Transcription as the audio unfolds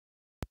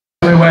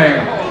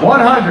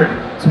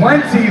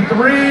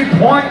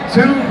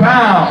123.2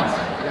 pounds.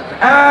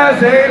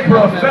 As a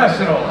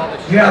professional,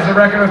 he has a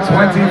record of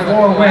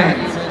 24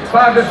 wins,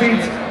 5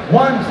 defeats,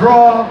 1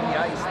 draw,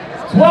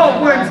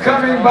 12 wins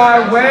coming by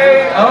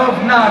way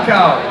of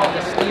knockout.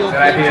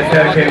 Tonight he is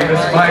dedicating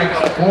this fight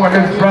for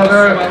his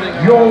brother,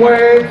 your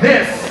way.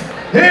 This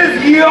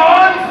is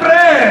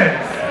Yonfrez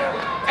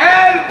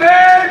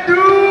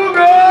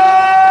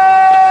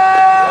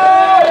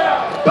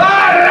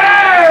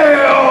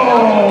Parejo!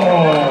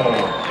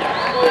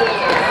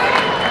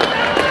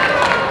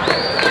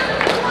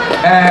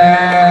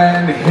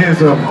 And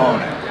his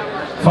opponent,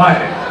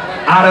 fighting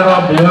out of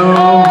the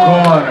blue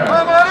corner,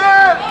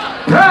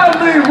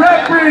 proudly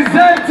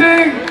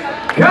representing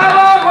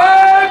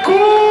Cada,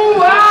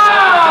 Cuba!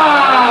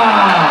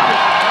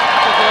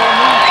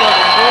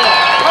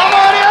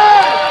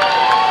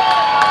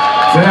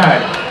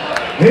 Tonight,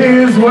 he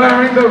is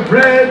wearing the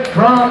red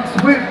trunks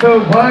with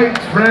the white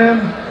trim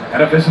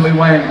and officially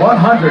weighing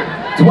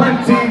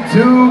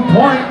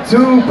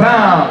 122.2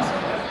 pounds.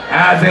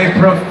 As a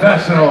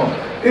professional,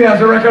 he has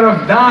a record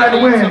of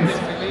 9 wins,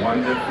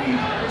 1 defeat,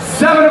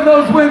 7 of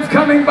those wins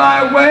coming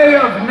by way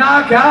of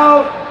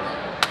knockout.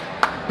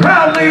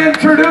 Proudly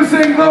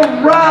introducing the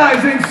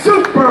rising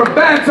super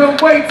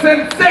bantamweight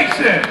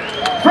sensation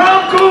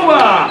from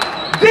Cuba,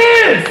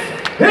 this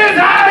is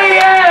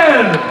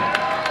Ariel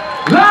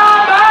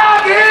La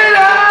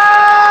Máquina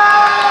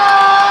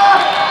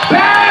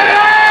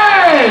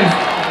Pérez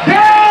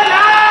de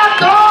la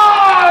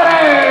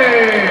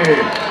Torre.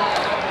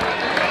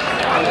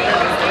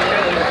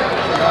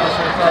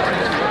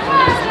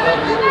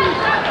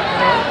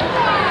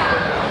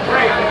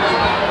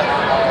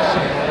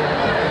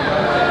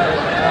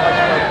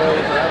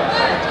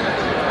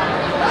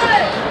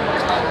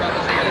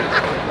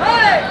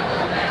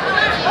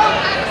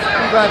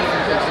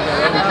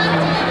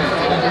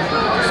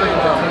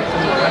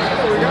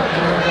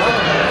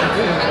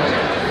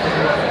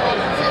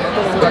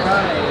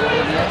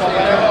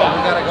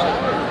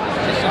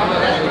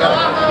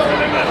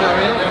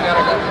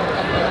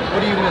 What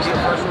do you miss, the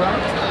first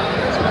round?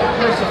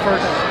 Where's the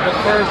first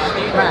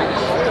match?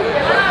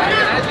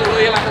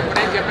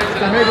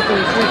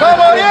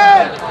 ¡Vamos,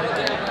 Ariel!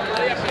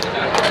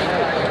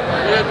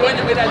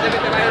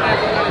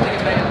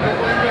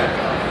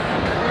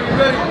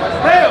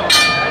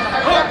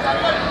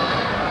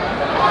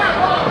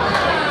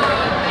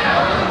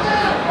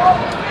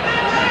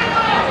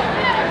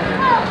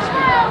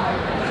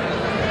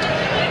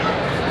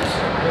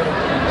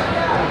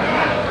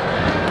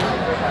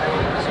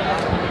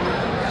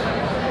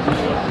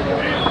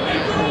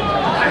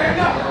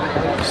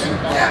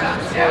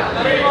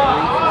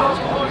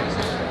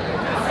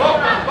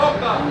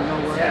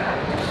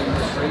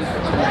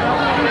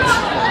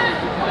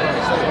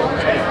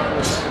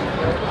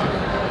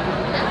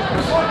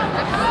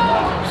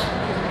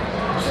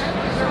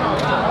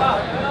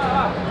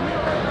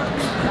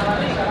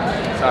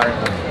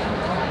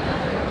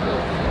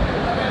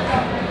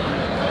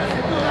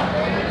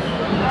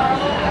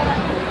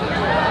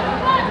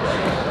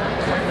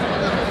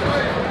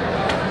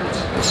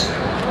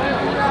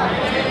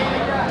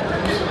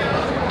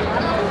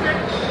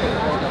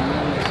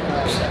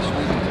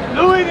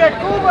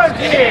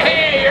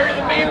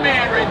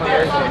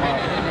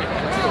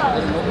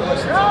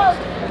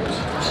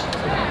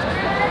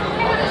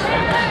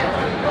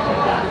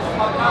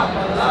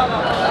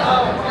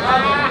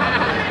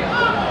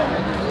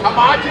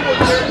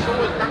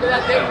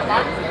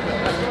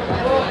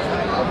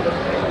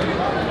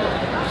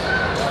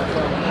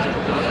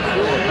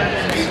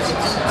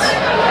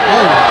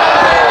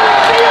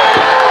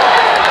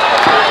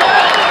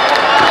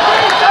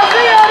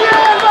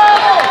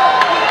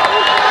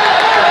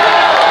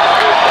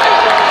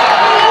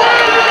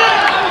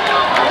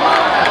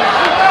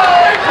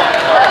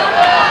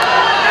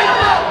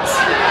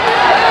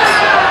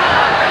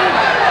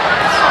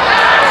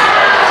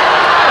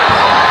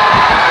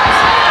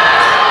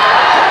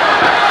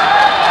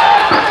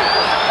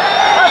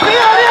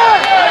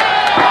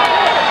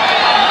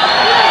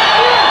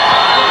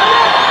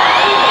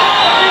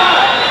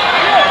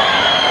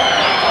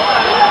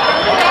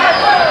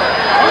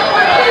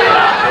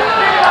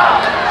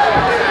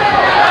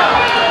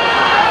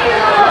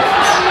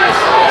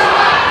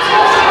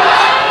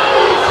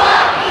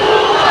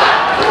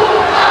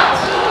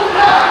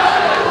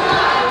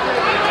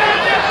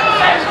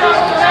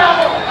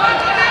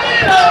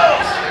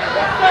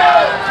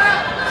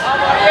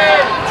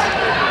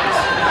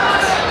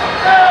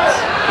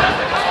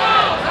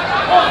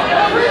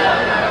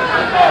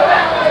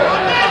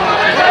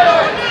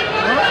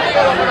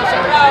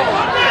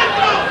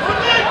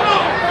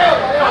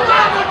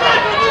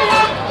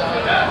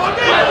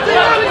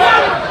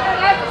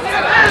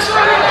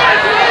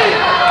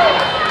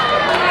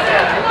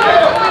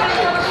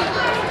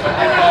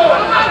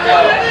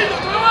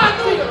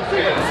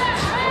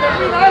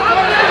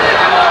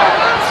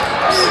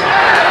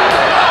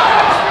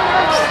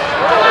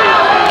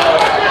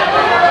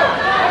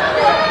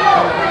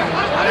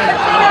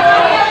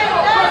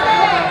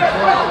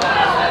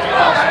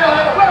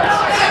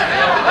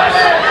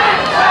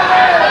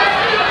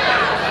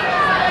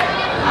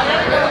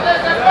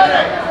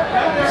 Ready.